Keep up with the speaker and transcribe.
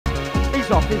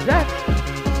off his head.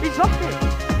 He's off it.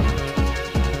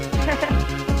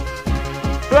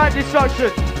 Right,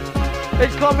 destruction.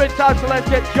 It's clubbing time, so let's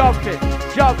get jumping,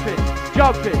 jumping,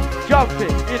 jumping,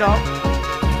 jumping, you know.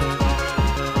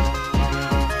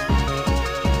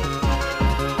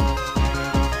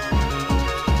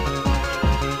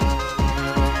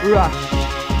 Rush,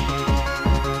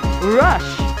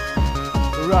 rush,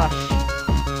 rush,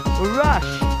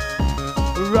 rush,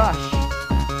 rush,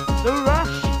 the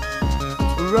rush,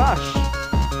 rush,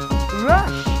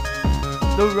 rush,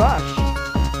 the rush,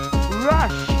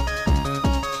 rush.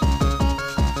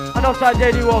 And outside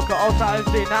Daily Walker, outside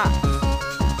MC Nat.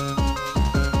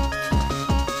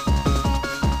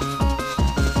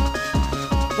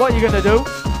 What you gonna do?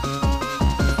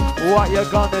 What you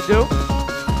gonna do?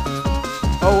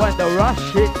 Oh, when the rush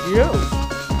hits you.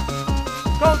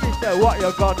 Don't me say what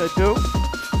you're gonna do.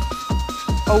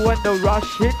 Oh, when the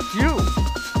rush hits you.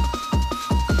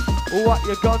 What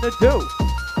you gonna do.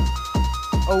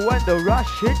 Oh, when the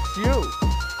rush hits you.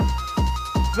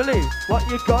 Believe what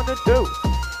you gonna do.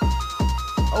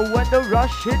 Oh, when the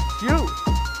rush hits you.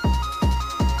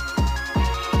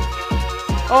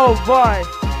 Oh boy.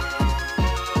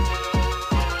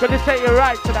 Gonna take you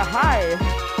right to the high.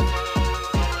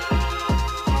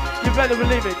 You better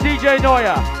believe it. DJ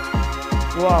Noya.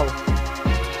 Wow.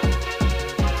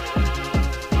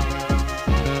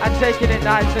 I'm taking it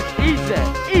nice and easy.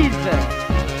 Easy.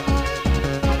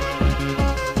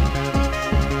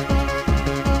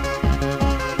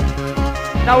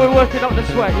 Now we're working up the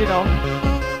sweat, you know.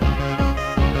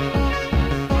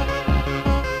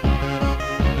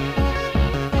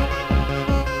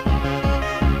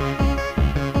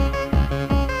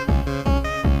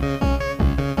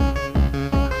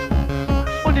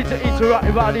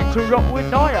 I need to rock with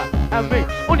Noya and me.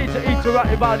 I need to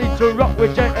interact, I need to rock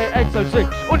with JAXOC.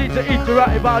 I need to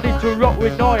interact, I need to rock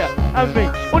with Noya and me.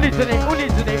 I need to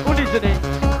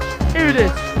hear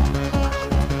this.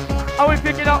 Are we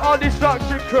picking up our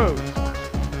destruction crew?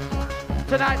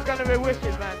 Tonight's gonna be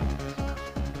wicked, man.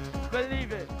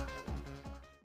 Believe it.